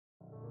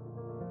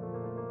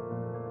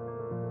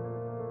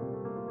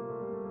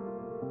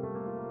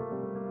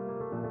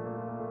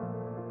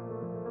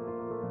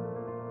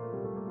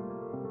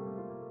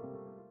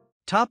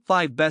Top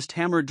 5 Best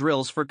Hammer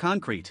Drills for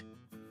Concrete.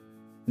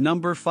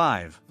 Number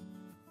 5.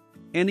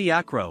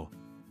 ENEACRO.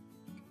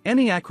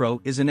 ENEACRO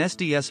is an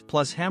SDS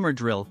Plus hammer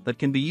drill that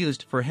can be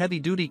used for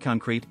heavy-duty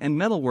concrete and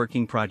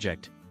metalworking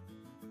project.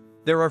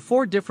 There are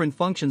 4 different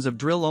functions of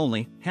drill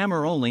only,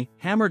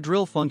 hammer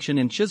drill function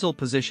and chisel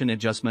position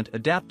adjustment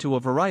adapt to a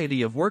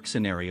variety of work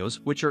scenarios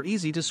which are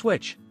easy to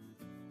switch.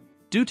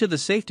 Due to the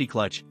safety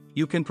clutch,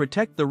 you can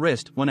protect the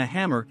wrist when a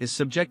hammer is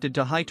subjected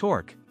to high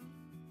torque.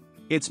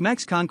 Its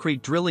max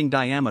concrete drilling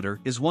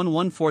diameter is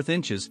 1/1/4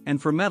 inches and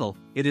for metal,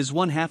 it is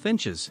 1/2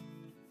 inches.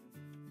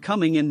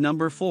 Coming in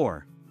number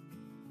 4.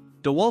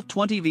 DEWALT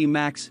 20V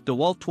Max.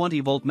 DEWALT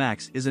 20V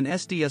Max is an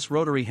SDS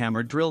rotary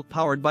hammer drill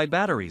powered by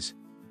batteries.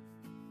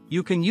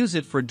 You can use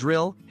it for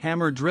drill,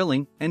 hammer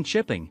drilling, and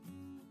chipping.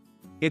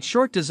 Its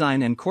short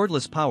design and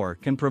cordless power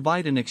can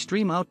provide an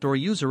extreme outdoor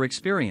user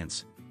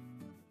experience.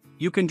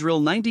 You can drill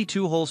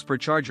 92 holes per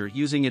charger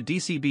using a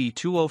DCB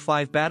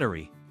 205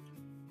 battery.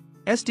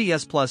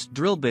 SDS Plus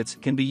drill bits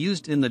can be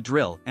used in the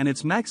drill and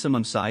its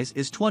maximum size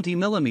is 20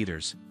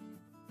 mm.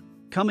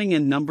 Coming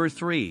in number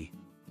 3.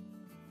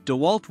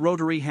 DEWALT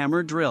Rotary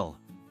Hammer Drill.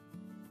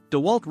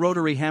 DEWALT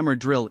Rotary Hammer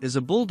Drill is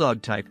a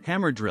Bulldog type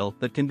hammer drill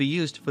that can be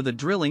used for the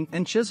drilling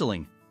and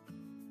chiseling.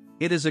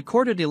 It is a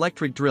corded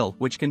electric drill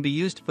which can be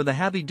used for the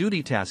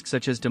heavy-duty tasks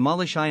such as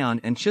demolish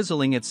iron and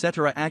chiseling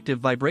etc. Active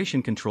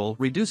vibration control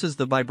reduces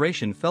the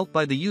vibration felt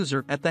by the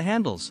user at the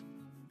handles.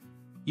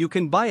 You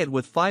can buy it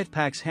with 5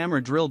 packs hammer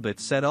drill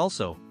bit set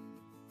also.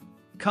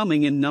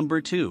 Coming in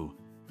number 2.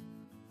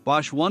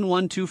 BOSCH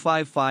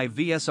 11255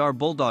 VSR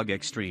Bulldog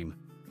Xtreme.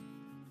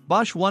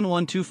 BOSCH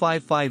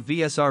 11255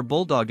 VSR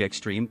Bulldog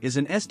Xtreme is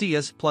an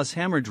SDS Plus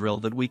hammer drill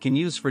that we can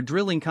use for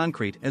drilling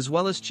concrete as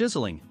well as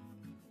chiseling.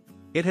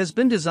 It has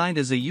been designed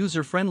as a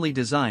user-friendly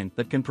design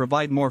that can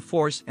provide more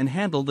force and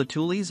handle the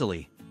tool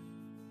easily.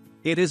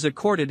 It is a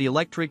corded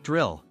electric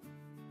drill.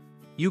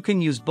 You can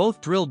use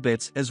both drill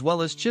bits as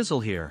well as chisel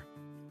here.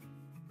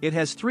 It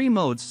has 3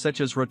 modes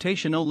such as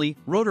rotation only,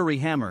 rotary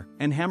hammer,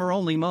 and hammer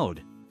only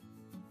mode.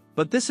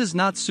 But this is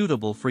not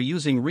suitable for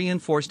using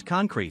reinforced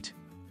concrete.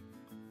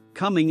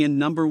 Coming in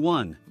number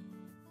 1.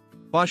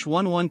 BOSCH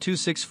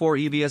 11264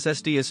 EVS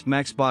SDS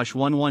Max. BOSCH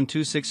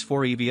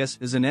 11264 EVS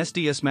is an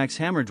SDS Max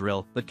hammer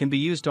drill that can be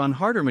used on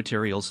harder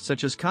materials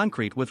such as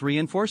concrete with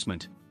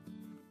reinforcement.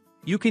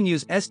 You can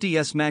use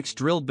SDS Max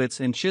drill bits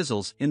and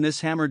chisels in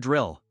this hammer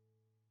drill.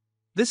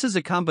 This is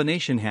a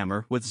combination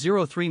hammer with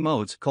 03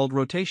 modes called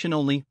rotation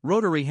only,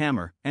 rotary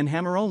hammer, and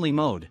hammer only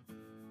mode.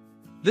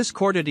 This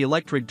corded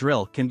electric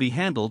drill can be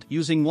handled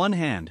using one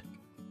hand.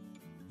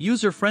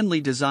 User-friendly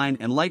design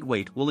and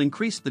lightweight will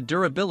increase the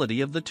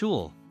durability of the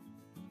tool.